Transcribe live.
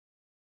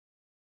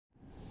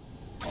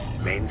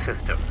main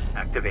system,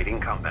 activating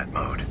combat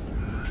mode.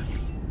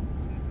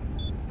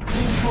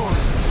 Team 4,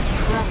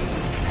 Rusty,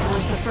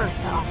 was the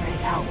first to offer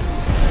his help.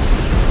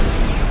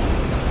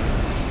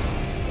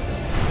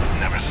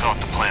 Never thought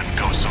the plan would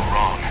go so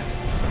wrong.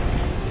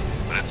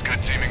 But it's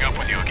good teaming up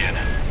with you again.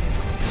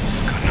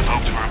 Couldn't have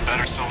hoped for a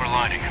better silver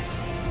lining.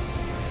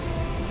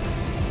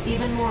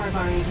 Even more of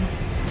RAD.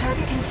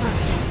 Target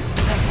confirmed.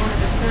 That's one of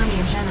the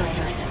Skirmian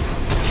generators.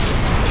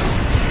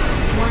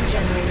 One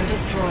generator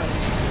destroyed.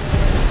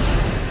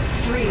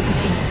 3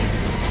 remaining.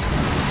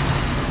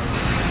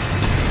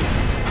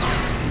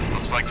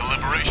 Looks like the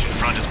Liberation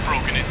Front has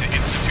broken into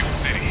Institute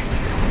City.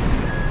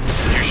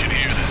 You should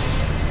hear this.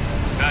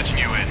 Patching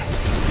you in.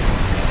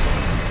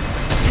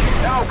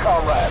 Now,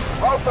 comrades,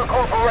 rout the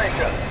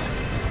corporations.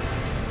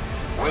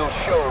 We'll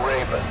show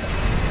Raven.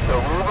 The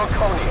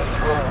Rubiconians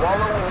will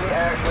wallow in the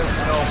ashes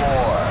no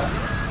more.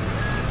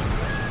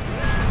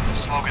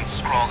 Slogans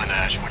scrawled in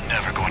ash were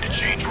never going to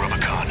change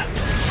Rubicon.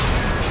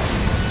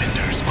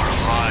 Cinders are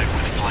alive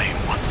with flame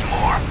once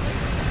more.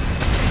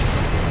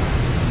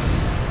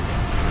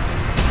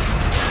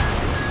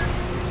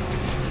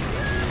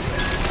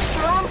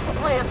 Surrounds the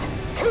plant.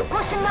 Keep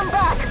pushing them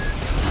back.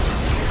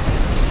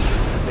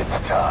 It's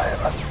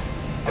time.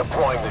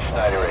 Deploying the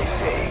Schneider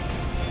AC.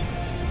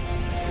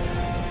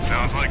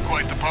 Sounds like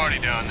quite the party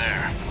down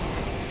there.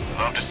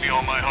 Love to see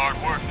all my hard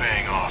work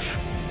paying off.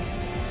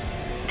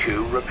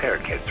 2 repair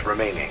kits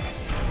remaining.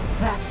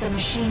 That's the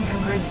machine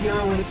from Grid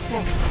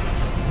 086.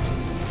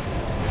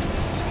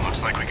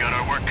 Looks like we got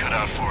our work cut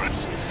out for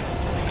us.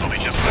 It'll be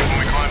just like when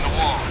we climbed the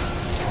wall.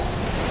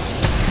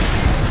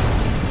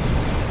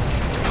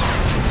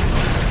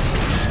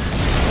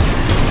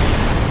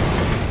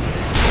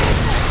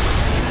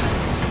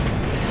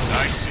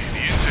 I see,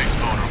 the intake's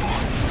vulnerable.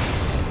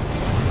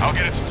 I'll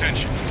get its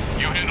attention.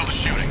 You handle the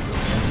shooting.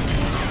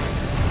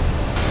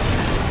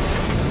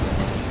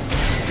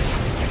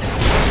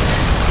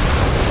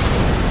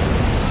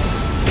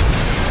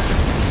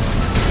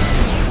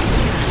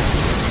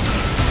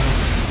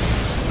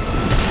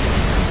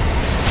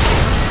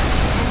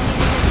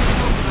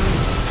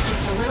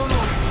 Just a little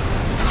more.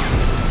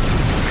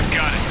 We've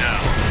got it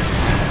now.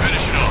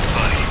 Finish it off,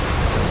 buddy.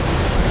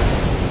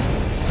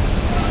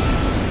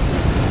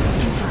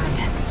 Confirmed.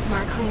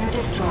 Smart cleaner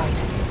destroyed.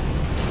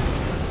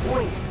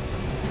 Wait.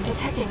 I'm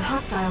detecting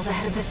hostiles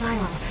ahead of the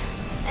silo.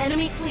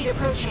 Enemy fleet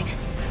approaching.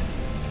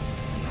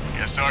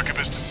 Guess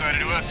Arquebus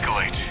decided to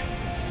escalate.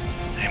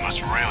 They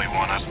must really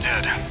want us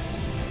dead.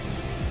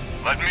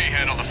 Let me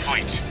handle the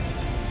fleet.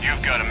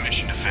 You've got a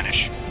mission to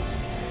finish.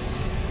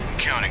 I'm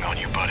counting on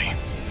you, buddy.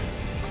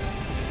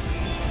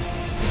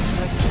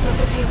 Let's keep up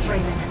the pace,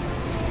 Raven.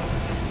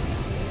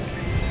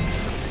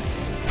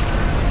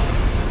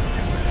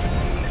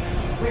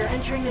 We're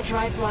entering the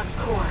drive block's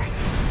core.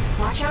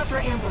 Watch out for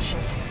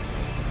ambushes.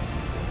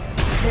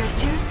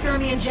 There's 2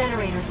 Skirmian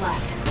generators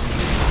left.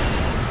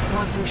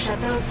 Once we've shut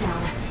those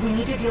down, we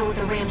need to deal with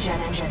the ramjet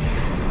engine.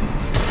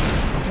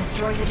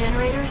 Destroy the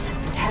generators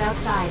and head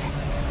outside.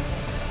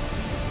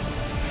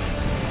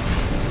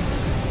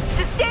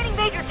 Sustaining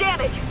major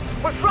damage.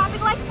 We're dropping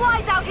like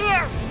flies out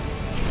here.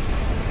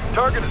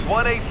 Target is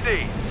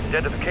 1AC.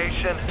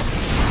 Identification.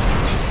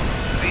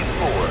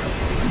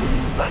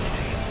 Z4.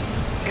 Lusty.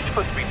 He's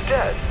supposed to be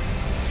dead.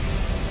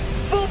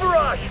 Full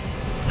barrage!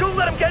 Don't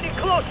let him get any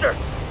closer!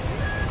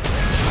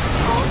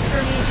 All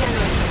Skirmian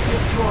generators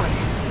destroyed.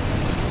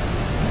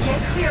 Get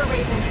clear,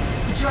 Raven.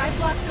 The drive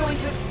block's going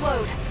to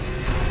explode.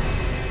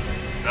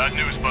 Bad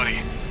news,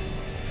 buddy.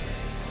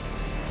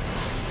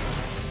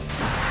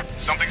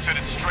 Something's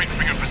headed straight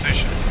for your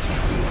position.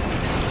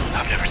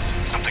 I've never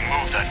seen something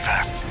move that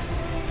fast.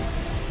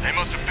 They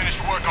must have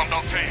finished work on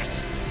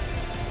Beltaeus.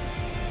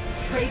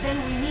 Raven,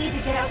 we need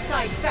to get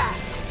outside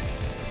fast.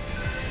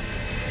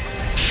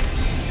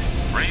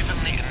 Raven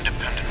the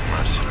independent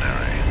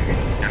mercenary.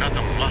 You're not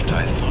the mutt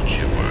I thought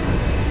you were.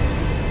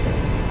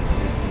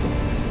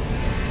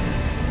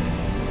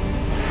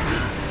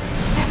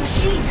 That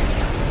machine!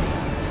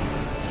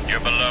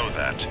 You're below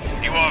that.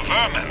 You are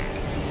vermin!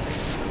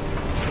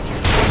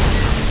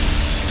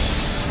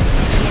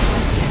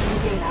 Scanning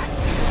data.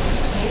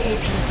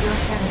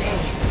 AAP-07A.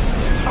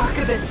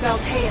 Arquebus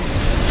Beltaeus.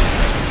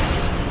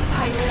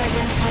 Pilot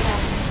identified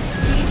as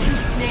V2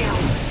 Snail.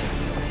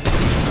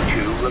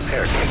 2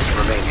 repair kits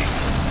remaining.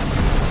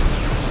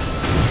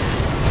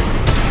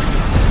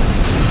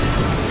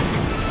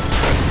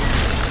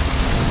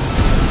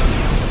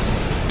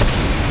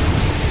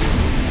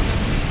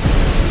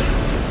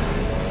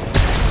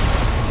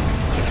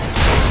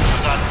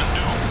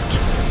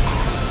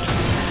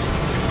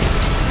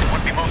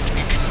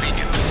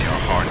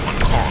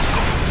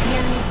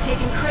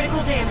 Taking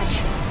critical damage.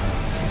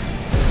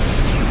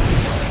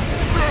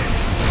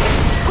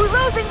 We're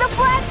losing the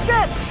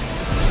flagship!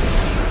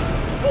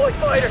 Boy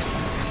fighter!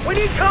 We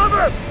need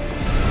cover!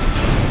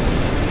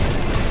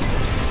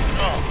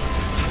 No.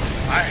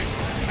 I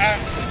am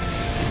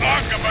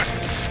Arquebus.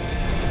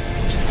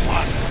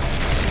 One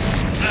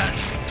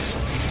last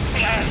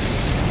plan.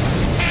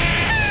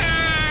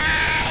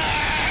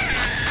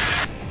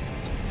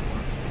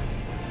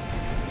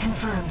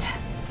 Confirmed.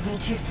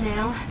 V2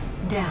 Snail,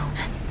 down.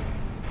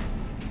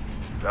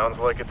 Sounds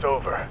like it's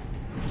over.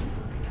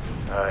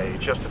 I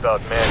just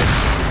about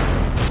managed.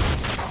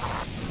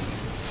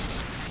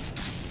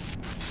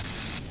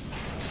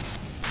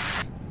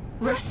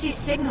 Rusty's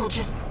signal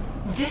just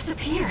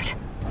disappeared.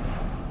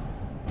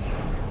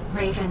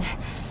 Raven,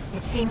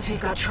 it seems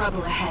we've got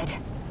trouble ahead.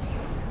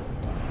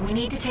 We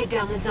need to take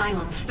down the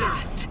Xylem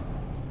fast.